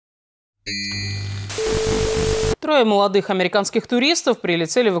Трое молодых американских туристов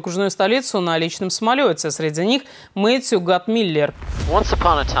прилетели в окружную столицу на личном самолете. Среди них Мэтью Guthmiller. Once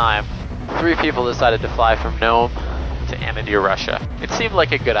upon a time, 3 people decided to fly from Nome to Anadyr, Russia. It seemed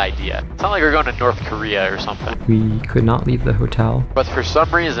like a good idea. It's not like we're going to North Korea or something. We could not leave the hotel. But for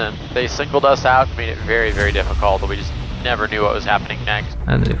some reason, they singled us out and made it very, very difficult. We just never knew what was happening next.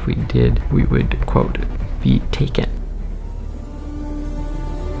 And if we did, we would, quote, be taken.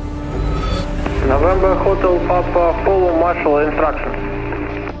 November Hotel Papa, follow marshal instructions.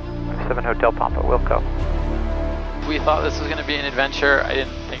 7 Hotel Papa, Wilco. We thought this was going to be an adventure. I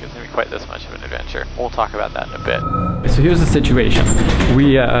didn't think it was going to be quite this much of an adventure. We'll talk about that in a bit. So here's the situation.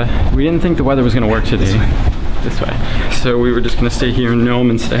 We didn't think the weather was going to work today. This way. So we were just going to stay here in Nome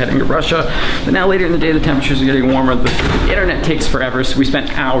instead of heading to Russia. But now later in the day, the temperatures are getting warmer. The internet takes forever, so we spent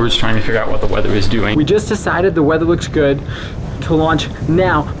hours trying to figure out what the weather is doing. We just decided the weather looks good to launch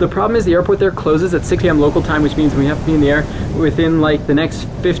now. The problem is the airport there closes at 6 p.m. local time, which means we have to be in the air within like the next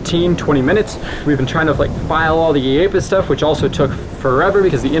 15-20 minutes. We've been trying to like file all the EAPA stuff, which also took forever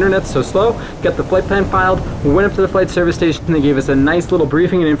because the internet's so slow. Got the flight plan filed, we went up to the flight service station, they gave us a nice little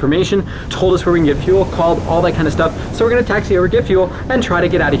briefing and information, told us where we can get fuel, called, all that kind of stuff. So we're gonna taxi over, get fuel, and try to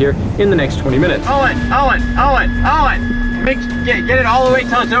get out of here in the next 20 minutes. Owen! Get it all the way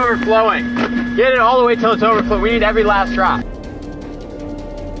till it's overflowing. Get it all the way till it's overflowing. We need every last drop.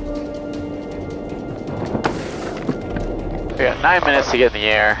 We got 9 minutes to get in the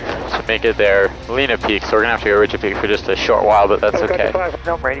air to make it there. Lena Peak, so we're gonna have to go Richard Peak for just a short while, but that's okay.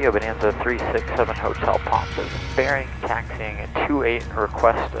 Nome Radio, Bonanza 367 Hotel Ponce. Bearing, taxiing at 28,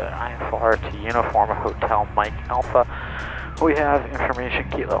 request IFR to Uniform Hotel Mike Alpha. We have information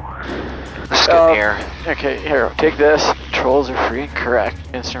Kilo. Let's get here. Okay, here, take this. Controls are free and correct.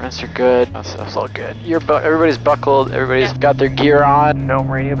 Instruments are good. That's all good. Everybody's buckled. Everybody's got their gear on. Nome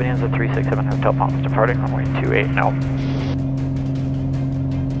Radio, Bonanza 367 Hotel Ponce. Departing runway 28. Nome.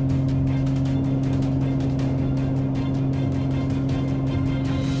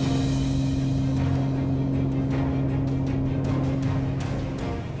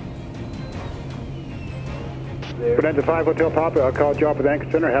 Bonanza 5 Hotel Papa, I'll call you off at the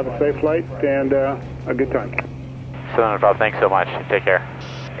anchor center. Have a safe flight and a good time. 7 Bob, thanks so much. Take care.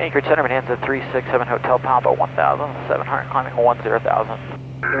 Anchorage Center, Bonanza 367 Hotel Papa, 1,700, climbing 10,000.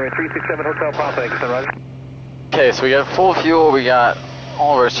 367 Hotel Papa, anchor center, roger. Okay, so we got full fuel, we got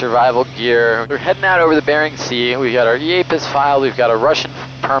all of our survival gear. We're heading out over the Bering Sea. We've got our EAPAs filed, we've got a Russian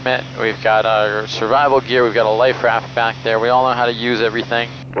permit, we've got our survival gear, we've got a life raft back there. We all know how to use everything.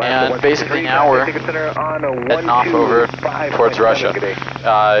 And basically now we're heading off over towards Russia.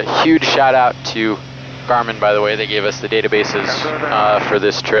 Huge shout out to Garmin, by the way. They gave us the databases for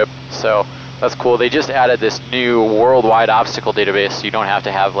this trip, so that's cool. They just added this new worldwide obstacle database, so you don't have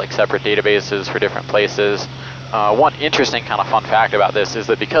to have like separate databases for different places. One interesting kind of fun fact about this is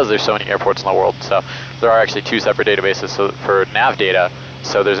that because there's so many airports in the world, so there are actually 2 separate databases. So for nav data,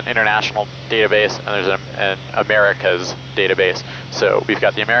 so there's an international database and there's an Americas database. So we've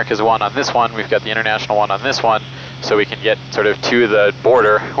got the Americas one on this one, we've got the international one on this one, so we can get sort of to the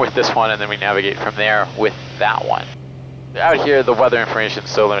border with this one and then we navigate from there with that one. Out here, the weather information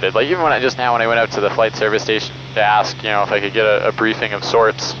is so limited. Like even when I went out to the flight service station to ask, you know, if I could get a briefing of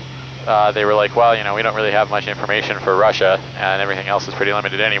sorts, they were like, well, you know, we don't really have much information for Russia and everything else is pretty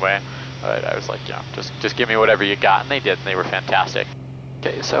limited anyway. But I was like, you know, just give me whatever you got, and they did, and they were fantastic.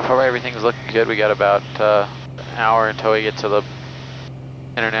 Okay, so far everything's looking good. We got about an hour until we get to the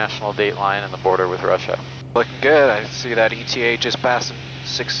international date line and the border with Russia. Looking good. I see that ETA just passing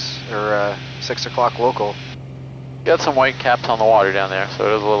 6 o'clock local. Got some white caps on the water down there, so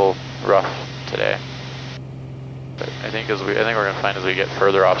it is a little rough today. But I think we're gonna find as we get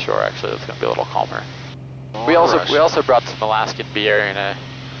further offshore, actually, it's gonna be a little calmer. We also brought some Alaskan beer in a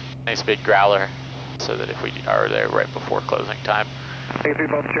nice big growler, so that if we are there right before closing time,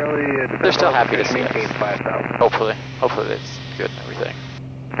 they're still happy to see us. Hopefully that's good and everything.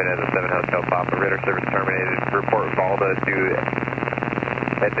 Bonanza 7 Hotel Papa, radar service terminated. Report Valda to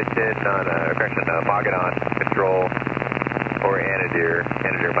Edmonton on Mogadon control or Anadyr.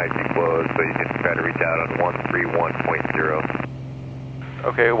 Anadyr might be closed, so you can try to reach out on 131.0.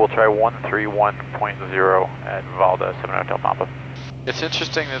 Okay, we'll try 131.0 at Valda 7 Hotel Papa. It's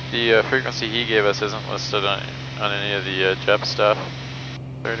interesting that the frequency he gave us isn't listed on any of the JEP stuff.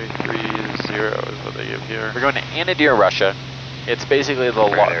 330 is what they give here. We're going to Anadyr, Russia. It's basically the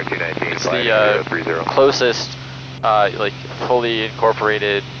closest like fully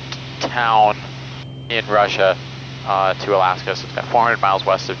incorporated town in Russia to Alaska. So it's about 400 miles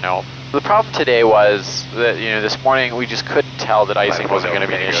west of Nome. The problem today was that, this morning we just couldn't tell that icing wasn't going to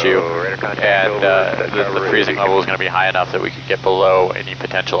be an issue, and the freezing level was going to be high enough that we could get below any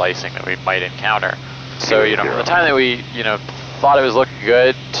potential icing that we might encounter. So, from the time that we, thought it was looking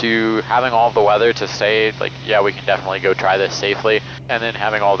good to having all of the weather to say, like, yeah, we can definitely go try this safely, and then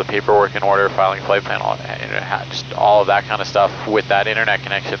having all the paperwork in order, filing flight plan, just all of that kind of stuff with that internet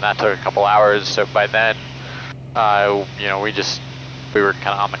connection, that took a couple hours. So by then, we were kind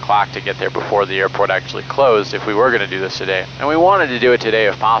of on the clock to get there before the airport actually closed if we were going to do this today. And we wanted to do it today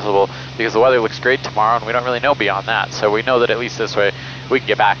if possible because the weather looks great tomorrow and we don't really know beyond that. So we know that at least this way we can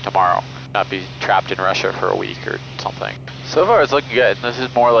get back tomorrow, not be trapped in Russia for a week or something. So far it's looking good. This is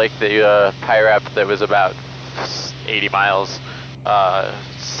more like the PIREP that was about 80 miles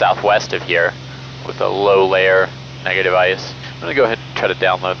southwest of here with a low layer negative ice. I'm going to go ahead and try to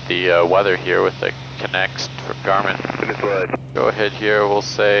download the weather here with the Connects from Garmin. Go ahead here, we'll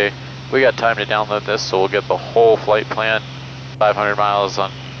say we got time to download this, so we'll get the whole flight plan, 500 miles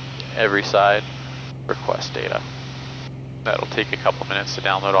on every side, request data. That'll take a couple minutes to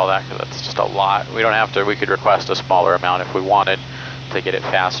download all that because that's just a lot. We don't have to, we could request a smaller amount if we wanted to get it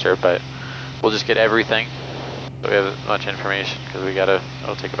faster, but we'll just get everything. So we have as much information because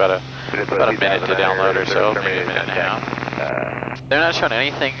it'll take about a minute to download or so, maybe a minute and a half. They're not showing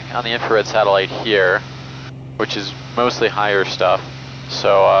anything on the infrared satellite here, which is mostly higher stuff.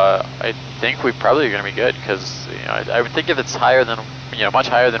 So I think we probably are going to be good because I would think if it's higher than much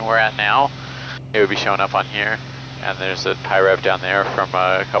higher than we're at now, it would be showing up on here. And there's a PIREP down there from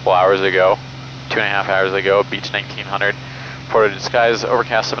a couple hours ago, 2.5 hours ago, beach 1900, reported skies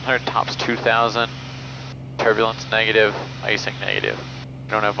overcast 700, tops 2000, turbulence negative, icing negative. We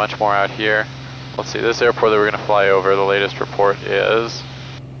don't have much more out here. Let's see, this airport that we're going to fly over, the latest report is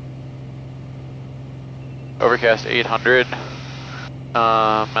overcast 800,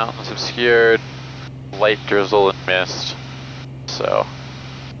 mountains obscured, light drizzle and mist. So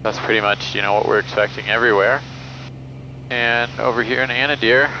that's pretty much what we're expecting everywhere. And over here in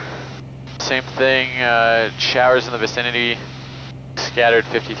Anadyr, same thing, showers in the vicinity, scattered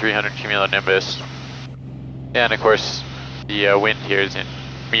 5300 cumulonimbus. And of course, the wind here is in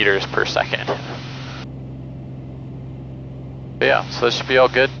meters per second. But yeah, so this should be all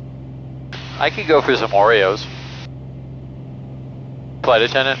good. I could go for some Oreos. Flight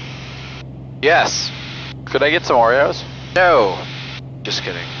attendant? Yes. Could I get some Oreos? No. Just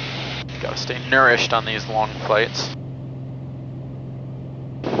kidding. Gotta stay nourished on these long flights.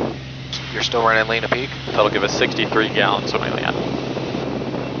 You're still running Lena Peak? That'll give us 63 gallons when we land.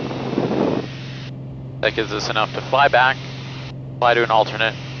 That gives us enough to fly back, fly to an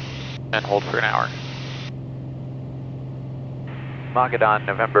alternate, and hold for an hour. Magadan,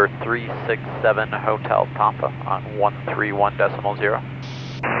 November 367 Hotel Papa on 131.0.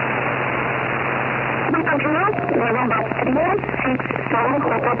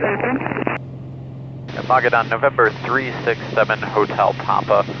 Magadan, November 367 Hotel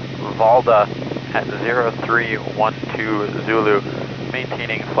Papa, Valda at 0312 Zulu,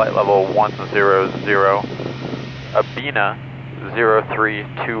 maintaining flight level 100, Abina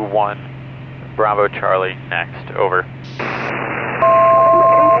 0321, Bravo Charlie, next, over.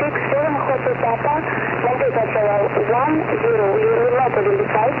 367 Hotel Papa, temperature level 10, you will not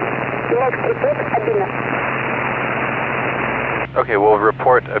identify, next report Abina. Okay, we'll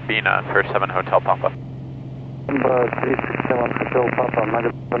report Abina for 7 Hotel Papa. Number 367 Hotel Papa,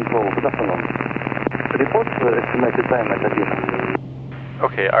 Magadan Control, good afternoon. Report estimated time at Abina.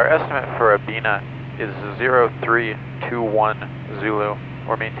 Okay, our estimate for Abina is 0321 Zulu.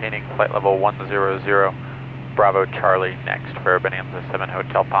 We're maintaining flight level 100, Bravo Charlie, next for Bonanza 7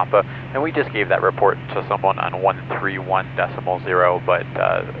 Hotel Papa. And we just gave that report to someone on 131.0, but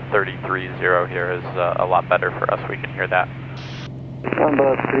 330 here is a lot better for us. We can hear that.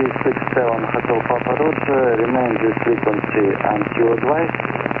 Number 367 Hotel Papa Road, remain this frequency until advised.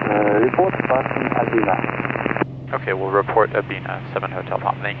 Report passing Abina. Okay, we'll report Abina, 7 Hotel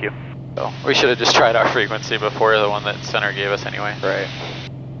Papa. Thank you. So we should have just tried our frequency before, the one that center gave us anyway. Right.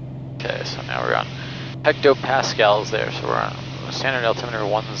 Okay, so now we're on hectopascals there, so we're on standard altimeter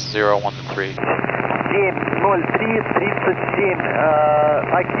 1013.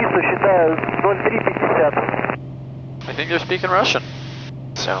 70337, Акису считаю 0350. I think they're speaking Russian.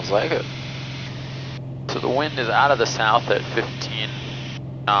 Sounds like it. So the wind is out of the south at 15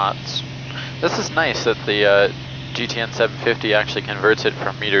 knots. This is nice that the GTN 750 actually converts it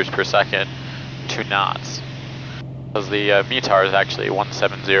from meters per second to knots. Because the METAR is actually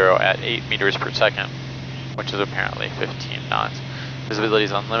 170 at 8 meters per second, which is apparently 15 knots. Visibility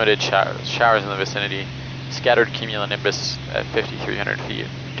is unlimited, showers in the vicinity, scattered cumulonimbus at 5,300 feet,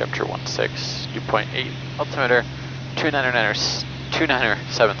 temperature 16, dew point 8, altimeter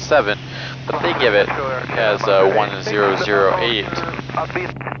 2977, but they give it as 1008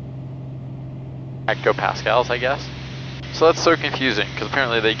 hectopascals, I guess. So that's so confusing, because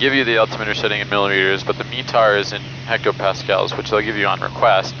apparently they give you the altimeter setting in millimeters, but the METAR is in hectopascals, which they'll give you on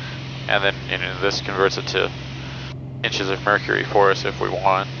request, and then this converts it to inches of mercury for us if we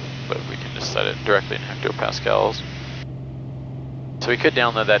want, but we can just set it directly in hectopascals. So we could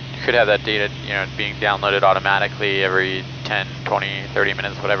download that, could have that data, being downloaded automatically every 10, 20, 30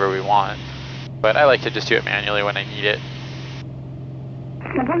 minutes, whatever we want. But I like to just do it manually when I need it.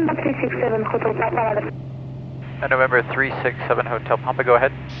 November 367 Hotel Papa. November 367 Hotel Papa, go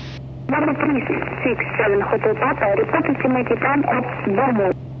ahead. November 367 Hotel Papa, report estimated time at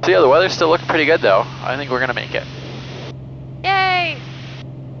Bomo. So yeah, the weather's still looking pretty good though. I think we're gonna make it. Yay! I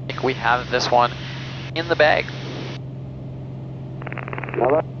think we have this one in the bag.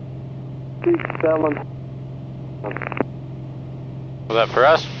 November 37. Was that for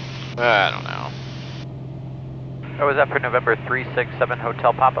us? I don't know. Or was that for November 367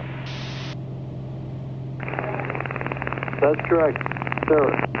 Hotel Papa? That's correct,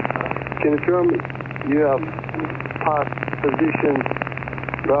 sir. Confirm you have passed position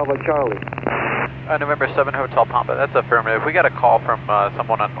Bravo Charlie. November 7 Hotel Papa, that's affirmative. We got a call from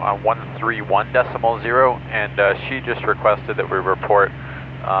someone on 131.0, and she just requested that we report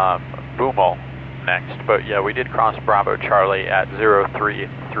Boomel next. But yeah, we did cross Bravo Charlie at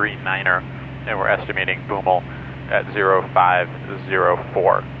 0339er, and we're estimating Boomel at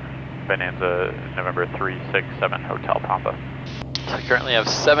 0504. Bonanza November 367 Hotel Papa. So we currently have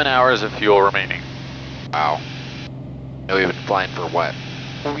 7 hours of fuel remaining. Wow. No, we've been flying for what?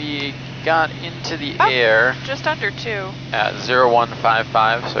 We got into the air just under 2 at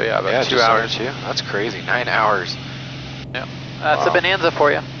 0155, so yeah, about 2 hours. That's crazy, 9 hours. Yeah, that's a Bonanza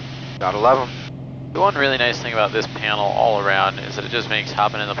for you. Gotta love them. The one really nice thing about this panel all around is that it just makes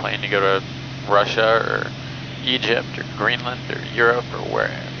hopping in the plane to go to Russia or Egypt or Greenland or Europe or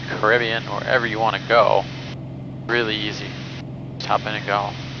wherever, Caribbean, wherever you want to go, really easy. Just hop in and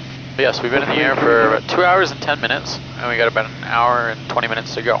go. But yes, we've been in the air for about 2 hours and 10 minutes, and we got about an hour and 20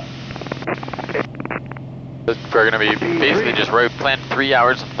 minutes to go. We're going to be basically just planned 3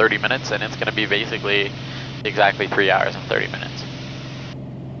 hours and 30 minutes, and it's going to be basically exactly 3 hours and 30 minutes.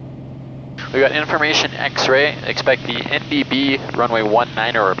 We got information X-ray. Expect the NBB runway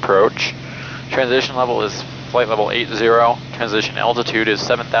 19er approach. Transition level is flight level 80. Transition altitude is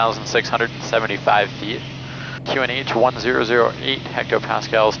 7,675 feet. QNH 1008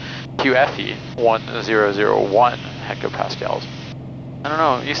 hectopascals. QFE 1001 hectopascals. I don't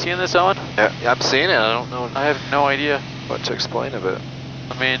know. You seeing this, Owen? Yeah, I'm seeing it. I don't know. I have no idea What to explain of it?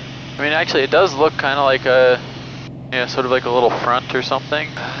 I mean, actually, it does look kind of like a, sort of like a little front or something.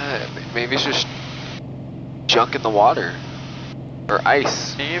 Maybe it's just junk in the water. Or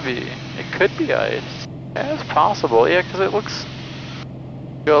ice. Maybe. It could be ice. Yeah, it's possible. Yeah, because it looks...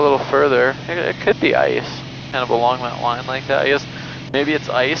 Go a little further. It could be ice. Kind of along that line like that. I guess maybe it's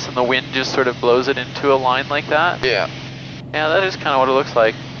ice and the wind just sort of blows it into a line like that. Yeah. Yeah, that is kind of what it looks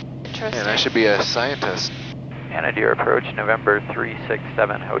like. Interesting. And I should be a scientist. Anadir approach, November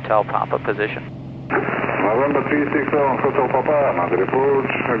 367 Hotel Papa position. November 367 Hotel Papa, another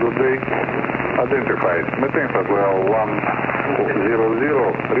approach, good day. Identified, methane level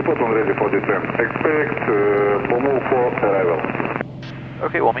 100, report on ready for descent. Expect Bomo for arrival.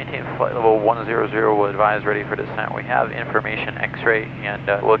 Okay, we'll maintain flight level 100, we'll advise ready for descent. We have information X-ray, and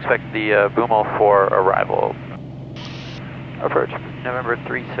we'll expect the Boomel for arrival. Approach, November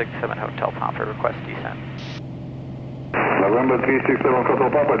 367 Hotel Papa, request descent. November 367 Hotel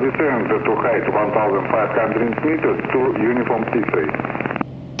Papa, descend to height 1,500 meters to uniform X-ray.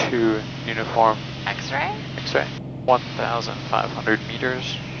 To uniform X-ray? X-ray. 1,500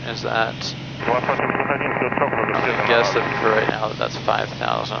 meters, is that? I guess that for right now that's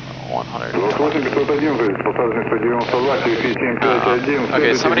 5,100.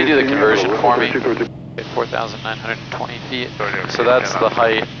 Okay, somebody do the conversion for me. 4,920 feet. So that's the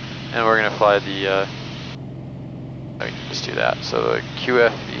height, and we're gonna fly the. We can just do that. So the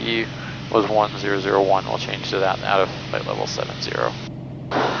QFE was 1001. We'll change to that out of flight level 70.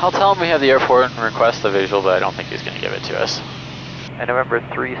 I'll tell him we have the airport and request the visual, but I don't think he's going to give it to us. And November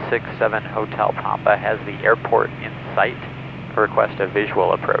 367 Hotel Papa has the airport in sight. Request a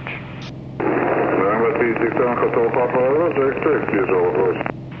visual approach. November 367 Hotel Papa, expect visual approach.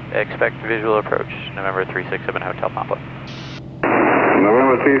 Expect visual approach, November 367 Hotel Papa.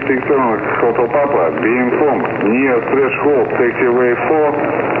 November 367 Hotel Papa, be informed, near threshold, taxiway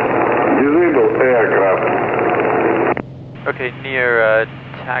 4, Disabled aircraft. Okay, near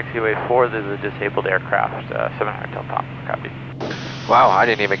taxiway 4, there's a disabled aircraft, 7 Hotel Papa, copy. Wow, I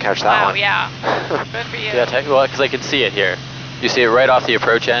didn't even catch that one. Yeah. Good for you. Yeah, well, because I can see it here. You see it right off the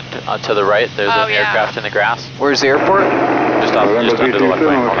approach end, to the right, there's an aircraft in the grass. Where's the airport? Just under the left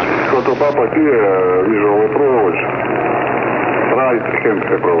lane, hold on. Hotel Papa clear, visual approach. Right hand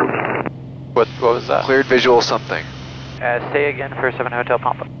approach. What was that? Cleared visual something. Say again for 7 Hotel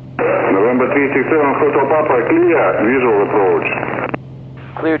Papa. November 367 Hotel Papa clear, visual approach.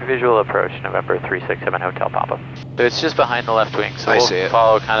 Cleared visual approach, November 367 Hotel Papa. So it's just behind the left wing, so we'll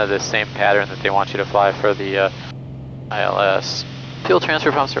follow kind of the same pattern that they want you to fly for the ILS. Fuel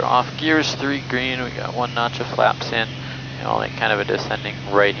transfer pumps are off, gears 3 green, we got 1 notch of flaps in, and only kind of a descending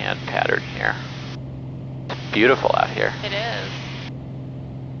right-hand pattern here. It's beautiful out here. It is.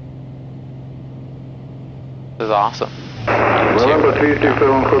 This is awesome. November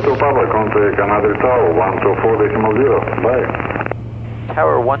 367 Hotel Papa, contact another tower, 124.0, bye.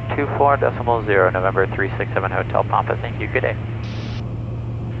 Tower 124.0, November 367 Hotel Papa, thank you, good day.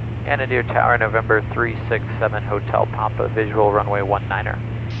 Anadir Tower, November 367 Hotel Papa, visual runway 19er.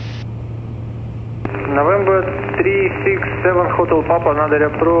 November 367 Hotel Papa, another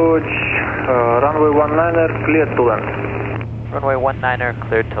approach, runway 19er, cleared to land. Runway 19er,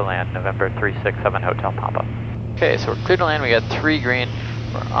 cleared to land, November 367 Hotel Papa. Okay, so we're cleared to land, we got 3 green,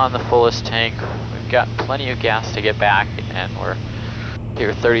 we're on the fullest tank, we've got plenty of gas to get back, and we're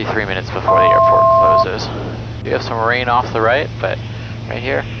here 33 minutes before the airport closes. We have some rain off the right, but right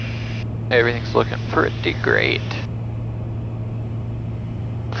here, everything's looking pretty great.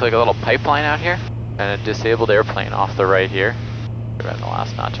 Looks like a little pipeline out here, and a disabled airplane off the right here. We're at the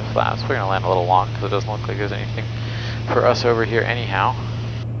last notch of flaps. We're gonna land a little long because it doesn't look like there's anything for us over here anyhow.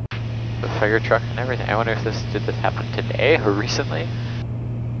 The fire truck and everything. I wonder if did this happen today or recently?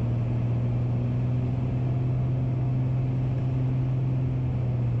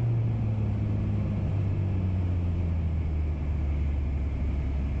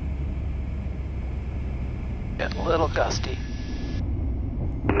 Getting a little gusty.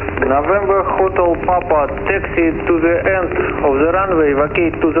 November Hotel Papa, taxi to the end of the runway,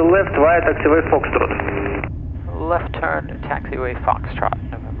 vacate to the left via taxiway Foxtrot. Left turn, taxiway Foxtrot,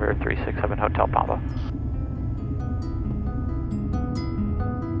 November 367 Hotel Papa.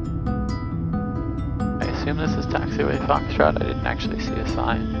 I assume this is taxiway Foxtrot. I didn't actually see a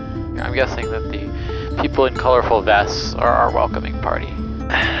sign. I'm guessing that the people in colorful vests are our welcoming party.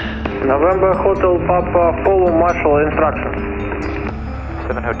 November Hotel Papa, follow marshal instructions.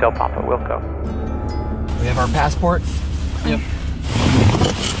 7 Hotel Papa, Wilco. We have our passport. Yep.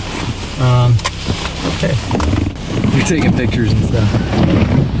 Okay. You're taking pictures and stuff. I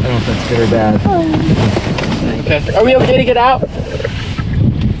don't know if that's good or bad. Okay. Are we okay to get out?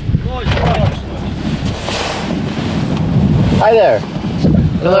 Hi there.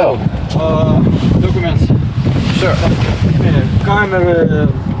 Hello. Documents. Sure. Camera,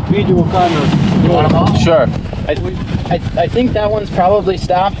 video camera. You want them all? Sure. I think that one's probably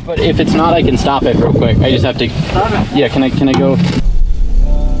stopped, but if it's not, I can stop it real quick. I just have to. Yeah. Can I go?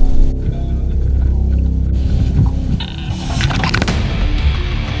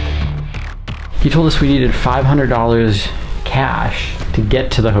 He told us we needed $500 cash to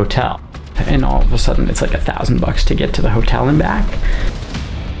get to the hotel. And all of a sudden it's like $1,000 to get to the hotel and back.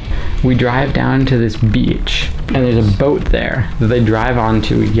 We drive down to this beach and there's a boat there that they drive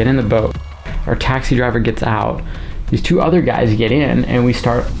onto. We get in the boat. Our taxi driver gets out. These 2 other guys get in and we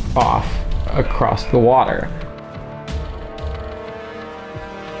start off across the water.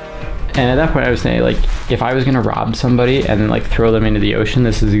 And at that point I was saying, like, if I was gonna rob somebody and then like throw them into the ocean,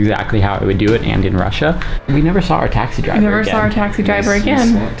 this is exactly how I would do it, and in Russia. We never saw our taxi driver again. We never saw our taxi driver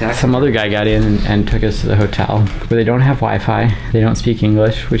again. Some other guy got in and took us to the hotel where they don't have Wi-Fi, they don't speak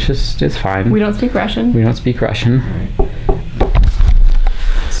English, which is fine. We don't speak Russian. We don't speak Russian.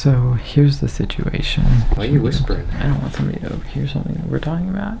 So here's the situation. Why are you whispering? I don't want somebody to overhear something that we're talking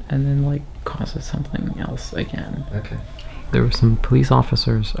about and then like causes something else again. Okay. There were some police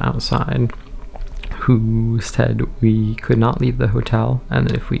officers outside who said we could not leave the hotel and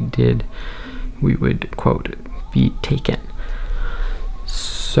that if we did, we would, quote, be taken.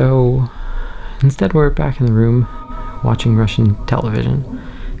 So instead we're back in the room watching Russian television,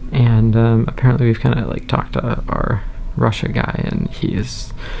 and apparently we've kind of like talked to our Russia guy and he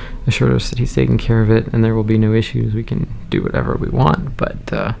has assured us that he's taking care of it and there will be no issues. We can do whatever we want,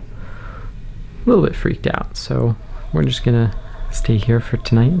 but a little bit freaked out. So we're just gonna stay here for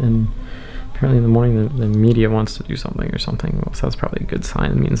tonight, and apparently in the morning the media wants to do something or something. Well, so that's probably a good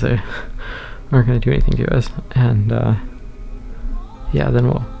sign. It means they aren't gonna do anything to us. And yeah, then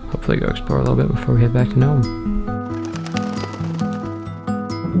we'll hopefully go explore a little bit before we head back to Nome.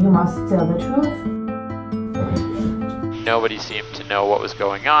 You must tell the truth. Nobody seemed to know what was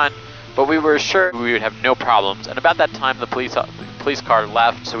going on, but we were sure we would have no problems. And about that time, the police car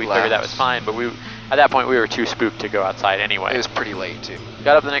left, so we figured that was fine. But at that point, we were too spooked to go outside anyway. It was pretty late too.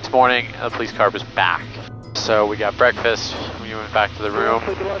 Got up the next morning, and the police car was back. So we got breakfast, we went back to the room.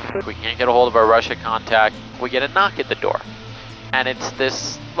 We can't get a hold of our Russia contact. We get a knock at the door. And it's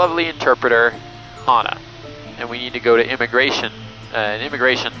this lovely interpreter, Anna. And we need to go to an immigration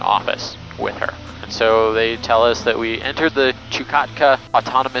office with her. And so they tell us that we entered the Chukotka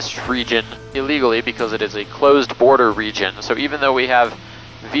Autonomous Region illegally because it is a closed border region. So even though we have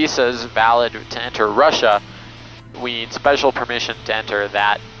visas valid to enter Russia, we need special permission to enter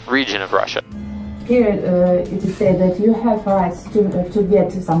that region of Russia. Here it is said that you have rights to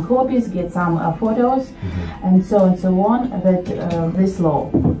get some copies, get some photos, and so on, that this law.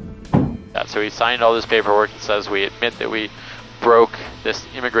 So we signed all this paperwork that says we admit that we broke this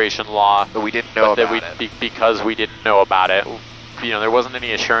immigration law, but we didn't know about it. Because we didn't know about it. You know, there wasn't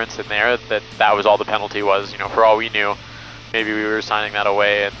any assurance in there that that was all the penalty was. You know, for all we knew, maybe we were signing that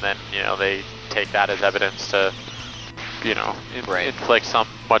away, and then, you know, they take that as evidence to, you know, inflict some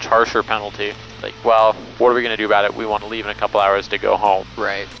much harsher penalty. Like, well, what are we going to do about it? We want to leave in a couple hours to go home.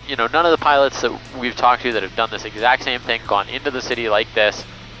 Right. You know, none of the pilots that we've talked to that have done this exact same thing, gone into the city like this,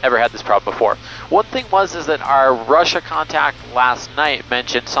 ever had this problem before. One thing is that our Russia contact last night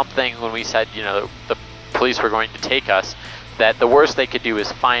mentioned something when we said, you know, the police were going to take us, that the worst they could do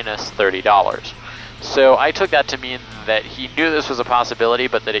is fine us $30. So I took that to mean that he knew this was a possibility,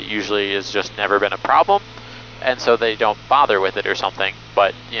 but that it usually has just never been a problem, and so they don't bother with it or something.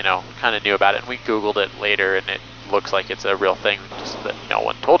 But, you know, kind of knew about it, and we Googled it later, and it looks like it's a real thing, just that no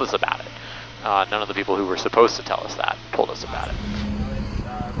one told us about it. None of the people who were supposed to tell us that told us about it.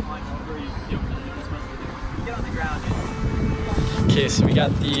 Okay, so we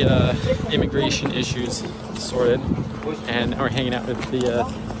got the immigration issues sorted, and we're hanging out with the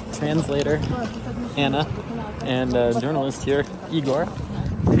translator, Anna, and journalist here, Igor,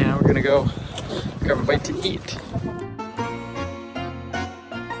 and we're gonna go grab a bite to eat.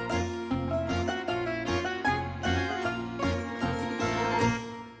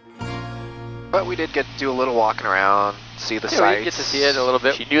 But we did get to do a little walking around, see the sights. We get to see it a little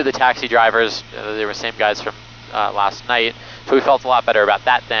bit. She knew the taxi drivers. They were the same guys from last night, so we felt a lot better about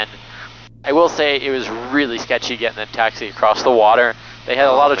that then. I will say it was really sketchy getting the taxi across the water. They had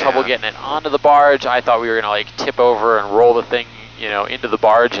a lot of trouble getting it onto the barge. I thought we were gonna like tip over and roll the thing, you know, into the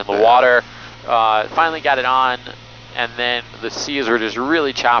barge in the water. Finally got it on, and then the seas were just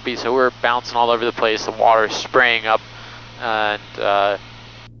really choppy, so we were bouncing all over the place. The water spraying up, and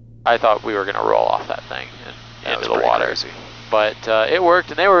I thought we were gonna roll off that thing and into the water. Crazy. But it worked,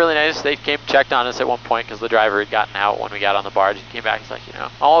 and they were really nice. They came checked on us at one point because the driver had gotten out when we got on the barge. He came back, he's like, you know,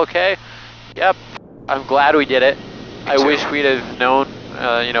 all okay? Yep, I'm glad we did it. I wish we'd have known,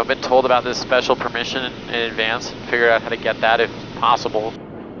 you know, been told about this special permission in advance and figured out how to get that if possible.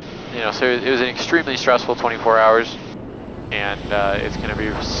 You know, so it was an extremely stressful 24 hours, and it's going to be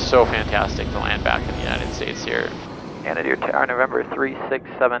so fantastic to land back in the United States here. Anadir Tower, November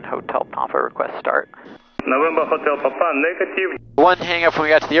 367, Hotel Papa, request start. November Hotel Papa, negative. One hang up when we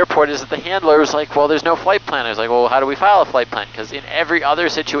got to the airport is that the handler was like, well, there's no flight plan. I was like, well, how do we file a flight plan? Because in every other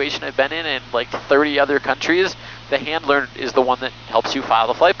situation I've been in like 30 other countries, the handler is the one that helps you file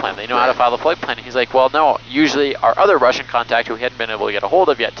the flight plan. They know how to file the flight plan. He's like, well, no, usually our other Russian contact, who we hadn't been able to get a hold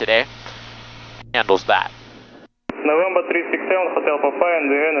of yet today, handles that. November 367, Hotel Papa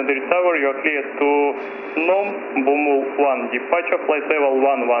and the Anadir Tower, you are cleared to Nome, Bumul 1, departure, flight level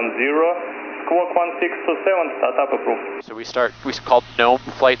 110. Squawk 1627, startup approved. So we called Nome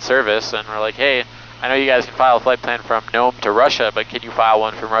Flight Service, and we're like, hey, I know you guys can file a flight plan from Nome to Russia, but can you file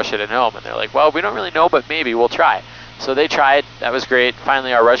one from Russia to Nome? And they're like, well, we don't really know, but maybe we'll try. So they tried, that was great.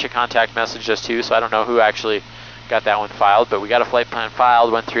 Finally, our Russia contact messaged us too, so I don't know who actually got that one filed, but we got a flight plan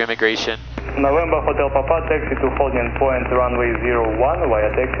filed, went through immigration. November Hotel Papa, taxi to holding point runway 01 via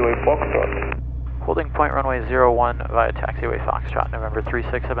taxiway Foxtrot. Holding point runway 01 via taxiway Foxtrot, November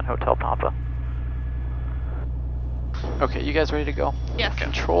 367 Hotel Papa. Okay, you guys ready to go? Yes.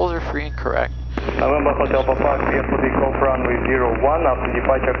 Controls are free and correct. November Hotel Papa, clear to take off runway 01. After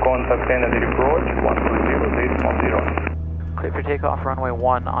departure, contact Anadir approach 120.10. Clear for takeoff, runway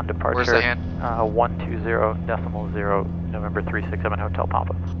 1 on departure. Where's the hand? 120.0, November 367 Hotel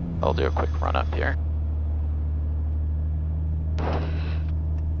Papa. I'll do a quick run up here.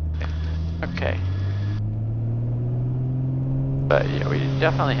 Okay. But yeah, we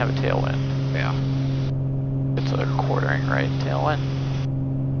definitely have a tailwind. Yeah. It's a quartering right tailwind.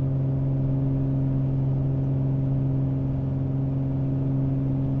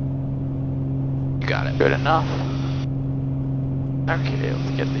 got it. Good enough. Okay,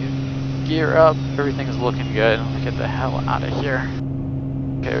 let's get the gear up. Everything's looking good. Let's get the hell out of here.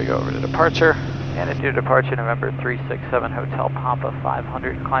 Okay, we go over to departure. And into departure, November 367 Hotel Papa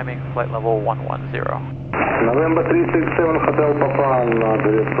 500, climbing flight level 110. November 367 Hotel Papa,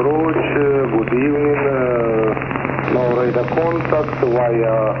 another approach, good evening, no radar contact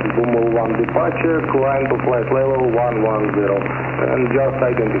via Bummel 1 departure, climb to flight level 110, and just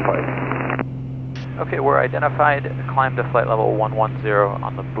identified. Okay, we're identified, climb to flight level 110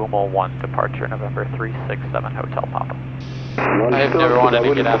 on the Bummel 1 departure, November 367 Hotel Papa. I've never wanted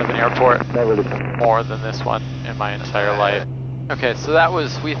to get out of an airport more than this one in my entire life. Okay, so that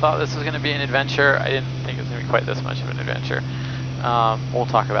was, we thought this was going to be an adventure. I didn't think it was going to be quite this much of an adventure. We'll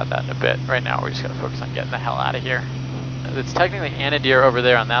talk about that in a bit. Right now, we're just going to focus on getting the hell out of here. It's technically Anadyr over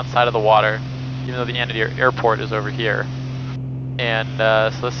there on that side of the water, even though the Anadyr airport is over here. And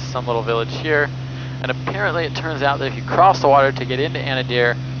so this is some little village here. And apparently it turns out that if you cross the water to get into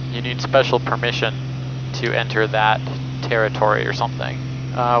Anadyr, you need special permission to enter that territory or something,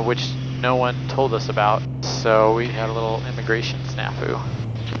 which no one told us about. So we had a little immigration snafu.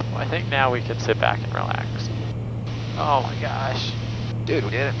 Well, I think now we can sit back and relax. Oh my gosh. Dude, we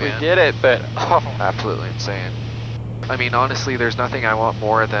did it, man. We did it, but absolutely insane. I mean, honestly, there's nothing I want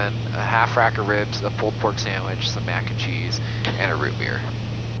more than a half rack of ribs, a pulled pork sandwich, some mac and cheese, and a root beer.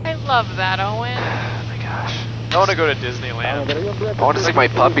 I love that, Owen. Oh my gosh. I want to go to Disneyland. I want to see my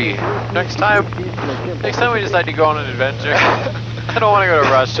puppy. Next time we decide to go on an adventure. I don't want to go to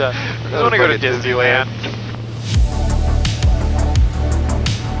Russia. I just want to go to Disneyland.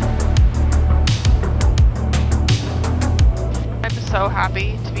 I'm so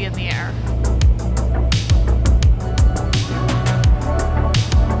happy to be in the air.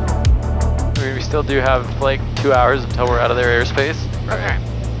 We still do have like 2 hours until we're out of their airspace. Okay.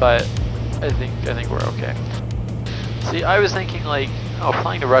 But I think we're okay. See, I was thinking like, oh,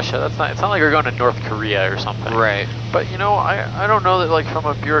 flying to Russia, it's not like we're going to North Korea or something. Right. But you know, I don't know that like from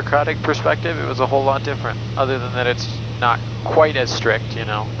a bureaucratic perspective it was a whole lot different, other than that it's not quite as strict, you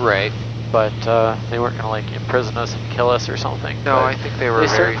know. Right. But they weren't gonna like imprison us and kill us or something. No, but I think they were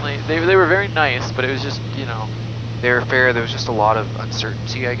they were very nice, but it was just, you know. They were fair. There was just a lot of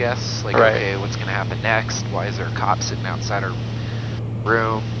uncertainty, I guess. Like, right. Okay, what's gonna happen next? Why is there a cop sitting outside our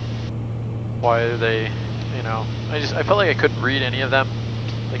room? Why are they, you know? I felt like I couldn't read any of them.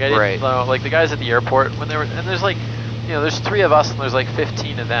 Like I didn't know. Like the guys at the airport when they were, and there's like, you know, there's 3 of us and there's like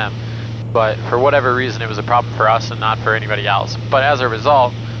 15 of them. But for whatever reason, it was a problem for us and not for anybody else. But as a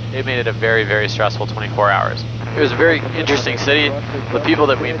result, it made it a very, very stressful 24 hours. It was a very interesting city. The people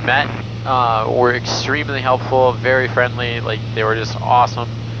that we met were extremely helpful, very friendly. Like they were just awesome.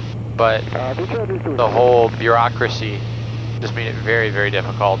 But the whole bureaucracy just made it very, very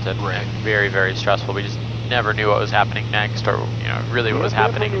difficult and very, very stressful. We just never knew what was happening next, or you know, really what was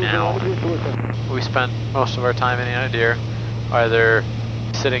happening now. We spent most of our time in Anadyr either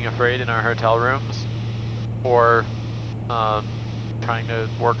sitting afraid in our hotel rooms, or trying to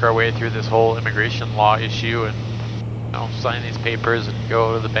work our way through this whole immigration law issue and, you know, sign these papers and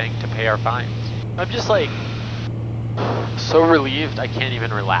go to the bank to pay our fines. I'm just like so relieved I can't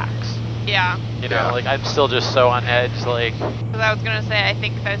even relax. Yeah. You know, like I'm still just so on edge, like. Because I was gonna say, I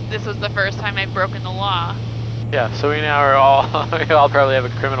think that this was the first time I've broken the law. Yeah, so we now are all, we all probably have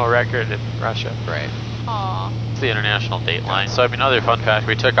a criminal record in Russia. Right. Aww. It's the international date line. So I mean, other fun fact,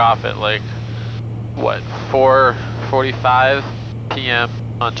 we took off at like, what, 4:45 p.m.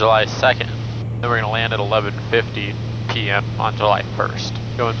 on July 2nd. Then we're gonna land at 11:50 p.m. on July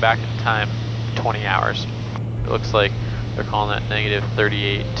 1st. Going back in time 20 hours. It looks like they're calling that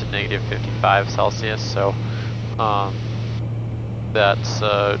 -38 to -55 Celsius, so that's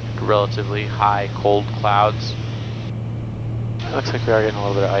relatively high cold clouds. It looks like we are getting a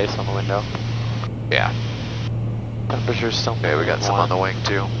little bit of ice on the window. Yeah. Temperature's still. Okay, we got some on the wing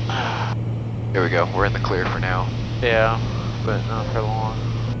too. Here we go. We're in the clear for now. Yeah, but not for long.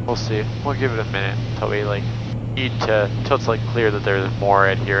 We'll see. We'll give it a minute until we like need to, until it's like clear that there's more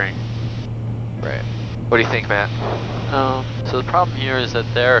adhering. Right. What do you think, Matt? So the problem here is that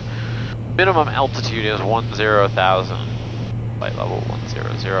their minimum altitude is 10,000, flight level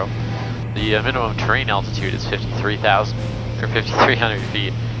 100. The minimum terrain altitude is 53,000 or 5,300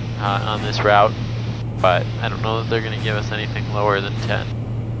 feet on this route, but I don't know that they're going to give us anything lower than 10.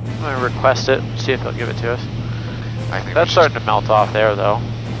 I'm going to request it, see if they'll give it to us. I think that's starting to melt off there, though.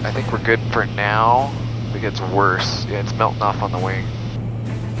 I think we're good for now. If it gets worse, yeah, it's melting off on the wing.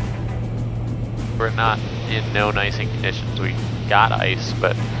 We're not in no icing conditions. We got ice,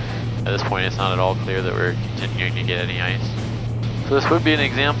 but at this point it's not at all clear that we're continuing to get any ice. So this would be an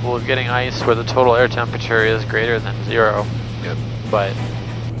example of getting ice where the total air temperature is greater than 0. Yep. But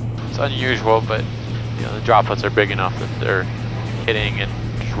it's unusual, but you know, the droplets are big enough that they're hitting and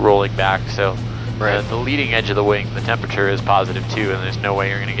just rolling back. So the leading edge of the wing, the temperature is positive too, and there's no way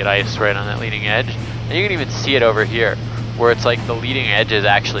you're going to get ice right on that leading edge. And you can even see it over here, where it's like the leading edge is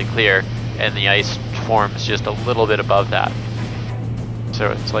actually clear, and the ice forms just a little bit above that. So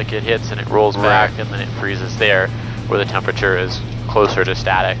it's like it hits and it rolls back, and then it freezes there, where the temperature is closer to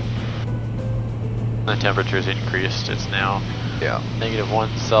static. The temperature's increased. It's now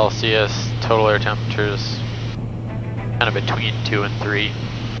 -1 Celsius. Total air temperatures kind of between 2 and 3.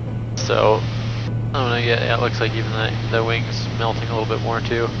 So I'm gonna get. Yeah, it looks like even the wings melting a little bit more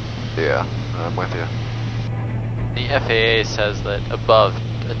too. Yeah, I'm with you. The FAA says that above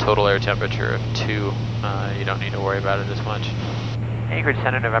a total air temperature of 2, you don't need to worry about it as much. Anchorage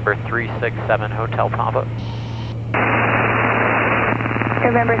Center, November 367 Hotel Papa.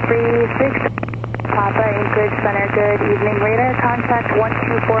 November 36 Papa, Anchorage Center, good evening. Radar contact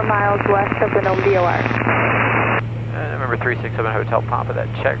 124 miles west of the Nome DOR. November 367 Hotel Papa, that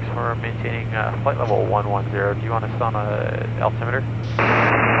checks for maintaining flight level 110. Do you want us on a altimeter?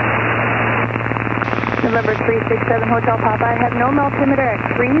 November 367 Hotel Papa, I have no altimeter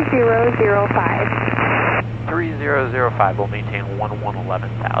at 3005. 3005 will maintain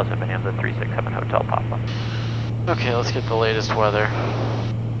 11,000, Bonanza 367 Hotel Papa. Okay, let's get the latest weather.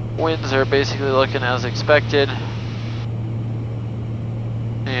 Winds are basically looking as expected.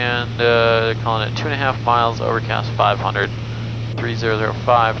 And calling it 2.5 miles, overcast 500,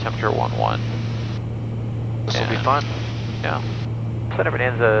 3005, temperature 11. This will be fun. Yeah. Center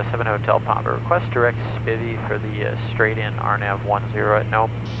Bonanza 7 Hotel Papa, request direct spivvy for the straight-in RNAV 10 at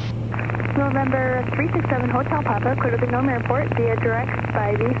Nome. November 367 Hotel Papa, clear to the Nome Airport via direct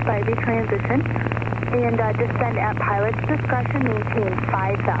Spivey transition, and descend at pilot's discretion, maintain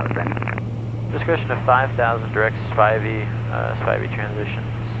 5,000. Discretion of 5,000, direct Spivey transition,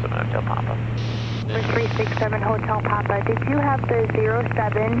 7 Hotel Papa. November 367 Hotel Papa, did you have the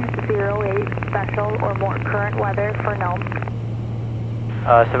 0708 special or more current weather for Nome?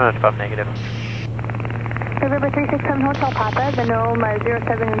 705 negative. November 367 Hotel Papa, the Nome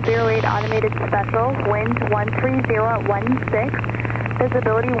 0708 automated special, wind 130 at 16,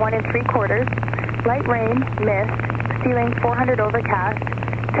 visibility 1 3/4, light rain, mist, ceiling 400 overcast,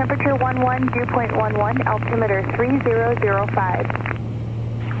 temperature 11, dew point 11, altimeter 3005.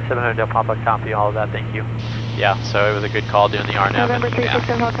 7 Hotel Papa, copy all of that, thank you. Yeah, so it was a good call doing the RNAV. November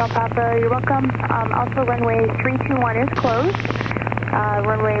 367 Hotel Papa, you're welcome. Also runway 321 is closed.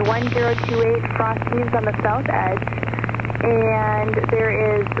 Runway 1028, frosties on the south edge, and there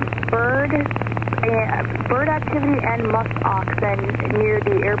is bird activity and musk oxen near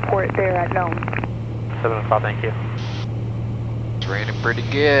the airport there at Nome. 7 o'clock, thank you. It's raining pretty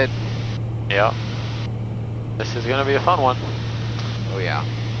good. Yeah. This is gonna be a fun one. Oh yeah.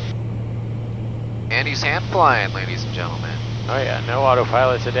 And he's hand flying, ladies and gentlemen. Oh yeah, no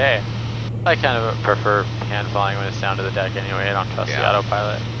autopilot today. I kind of prefer hand flying when it's down to the deck anyway. I don't trust the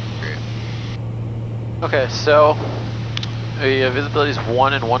autopilot. Okay, so the visibility is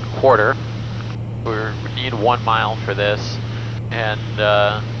 1 1/4. We need 1 mile for this, and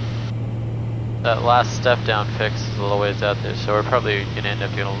that last step down fix is a little ways out there, so we're probably going to end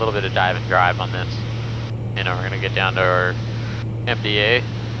up doing a little bit of dive and drive on this. You know, we're going to get down to our MDA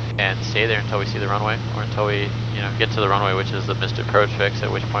and stay there until we see the runway, or until we, you know, get to the runway, which is the missed approach fix, at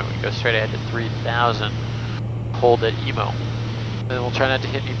which point we go straight ahead to 3,000, hold at EMO. Then we'll try not to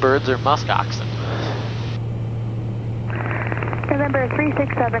hit any birds or musk oxen. November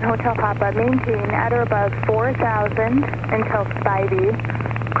 367 Hotel Papa, maintain at or above 4,000 until Spivey.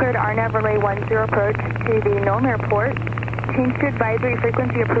 Cleared RNAV relay 10 approach to the Nome Airport. Change to advisory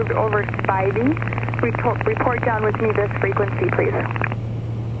frequency approved over Spivey. Report down with me this frequency, please.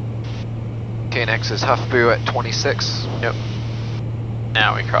 Okay, next is Huffboo at 26. Yep.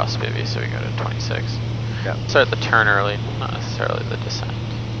 Now we cross Spivey, so we go to 26. Yep. Start the turn early, not necessarily the descent.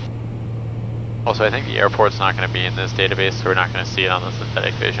 Also, I think the airport's not going to be in this database, so we're not going to see it on the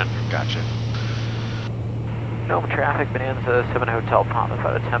synthetic vision. Gotcha. Nome traffic, Bonanza 7 Hotel Papa,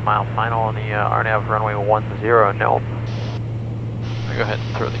 about a 10-mile final on the RNAV runway 10, Nome. I'll go ahead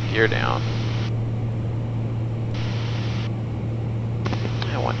and throw the gear down.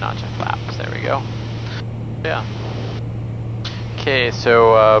 And 1 notch of flaps, there we go. Yeah. Okay,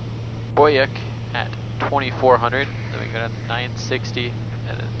 so Boyuk at 2400, then we go to 960,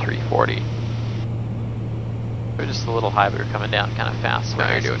 and then 340. We're just a little high, but we're coming down kind of fast. So no,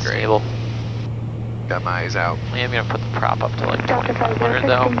 you're doing great. Stable. Got my eyes out. I am going to put the prop up to like 2500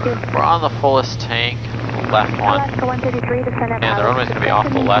 though. We're on the fullest tank, left one. And the runway's going to be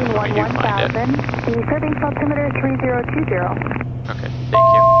off the left when we do find it. The serving altimeter 3020. Okay, thank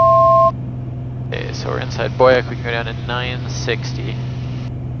you. Okay, so we're inside Boyac. We can go down to 960.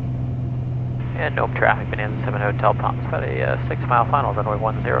 And Nome traffic, Bonanza 7 Hotel Palms. About a 6 mile final, runway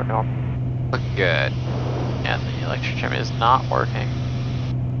 10 Nome. Looking good. And the electric trim is not working.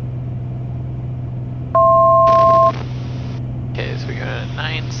 Okay, so we go to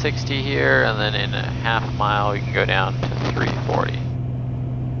 960 here, and then in a half mile we can go down to 340.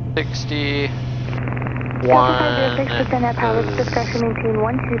 60.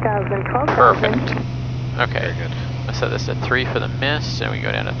 Perfect. Okay, good. I set this at 3 for the mist, and we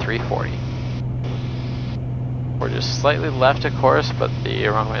go down to 340. We're just slightly left of course, but the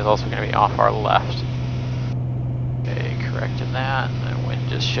runway is also going to be off our left. Okay, corrected that, and the wind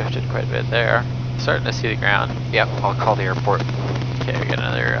just shifted quite a bit there. Starting to see the ground. Yep, I'll call the airport. Okay, we got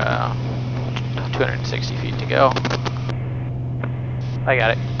another 260 feet to go. I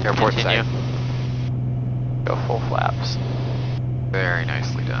got it. Airport Continue. side. Go full flaps. Very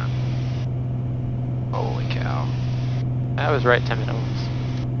nicely done. Holy cow. I was right 10 minutes.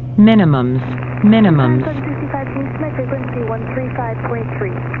 Minimums. Frequency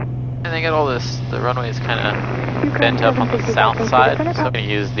 135.3. And they got all this, the runway is kind of bent up on the south side, so I'm going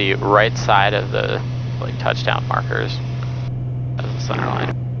to use the right side of the like touchdown markers as the center line.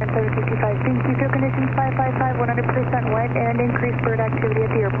 765, thank you. Fuel conditions 555, 100% wet, and increased bird activity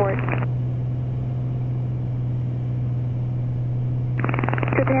at the airport.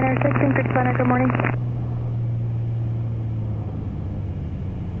 Japan Air 6, Anchorage Center, good morning.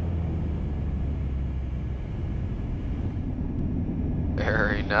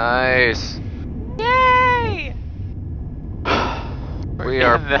 Very nice. Yay! We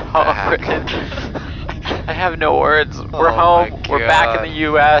are back. I have no words. We're home. We're back in the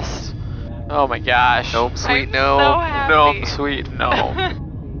U.S. Oh my gosh. Nome, sweet Nome. So happy. Nome, sweet Nome.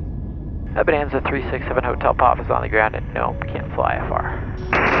 Bonanza 367 Hotel Pop is on the ground and Nome can't fly FR.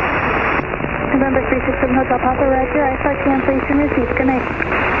 November 367 Hotel Papa, roger. IFR cancellation received. Good night.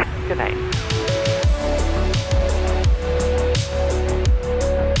 Good night.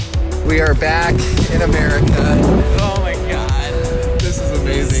 We are back in America.